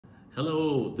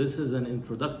Hello, this is an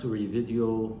introductory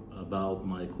video about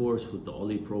my course with the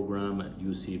OLLI program at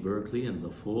UC Berkeley in the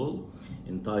fall,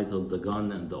 entitled The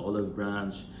Gun and the Olive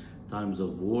Branch, Times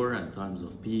of War and Times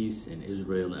of Peace in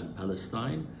Israel and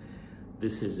Palestine.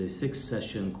 This is a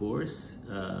 6-session course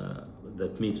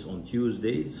that meets on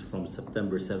Tuesdays from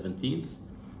September 17th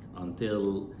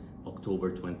until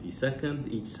October 22nd.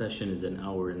 Each session is an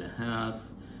hour and a half.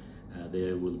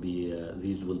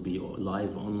 These will be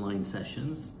live online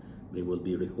sessions. They will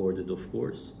be recorded, of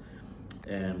course.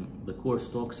 The course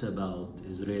talks about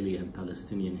Israeli and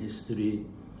Palestinian history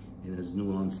in as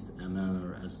nuanced a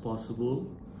manner as possible.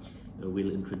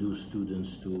 We'll introduce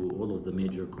students to all of the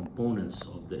major components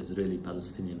of the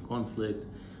Israeli-Palestinian conflict.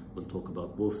 We'll talk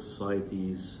about both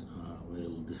societies.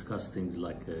 We'll discuss things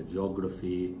like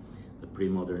geography, the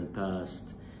pre-modern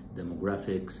past,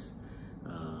 demographics,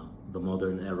 the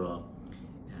modern era.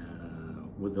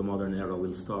 With the modern era,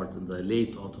 we'll start in the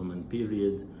late Ottoman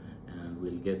period, and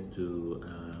we'll get to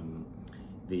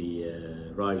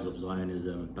the rise of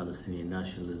Zionism and Palestinian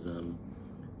nationalism.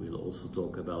 We'll also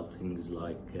talk about things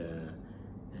like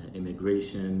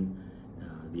immigration,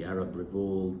 the Arab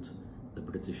Revolt, the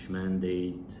British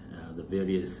Mandate, the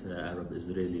various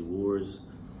Arab-Israeli wars,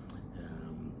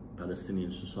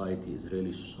 Palestinian society,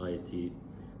 Israeli society,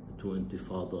 the two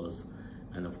intifadas,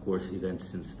 and of course events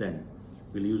since then.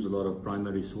 We'll use a lot of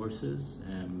primary sources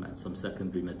and some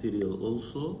secondary material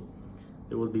also.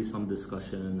 There will be some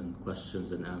discussion and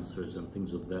questions and answers and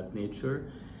things of that nature.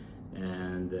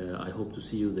 And I hope to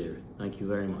see you there. Thank you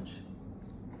very much.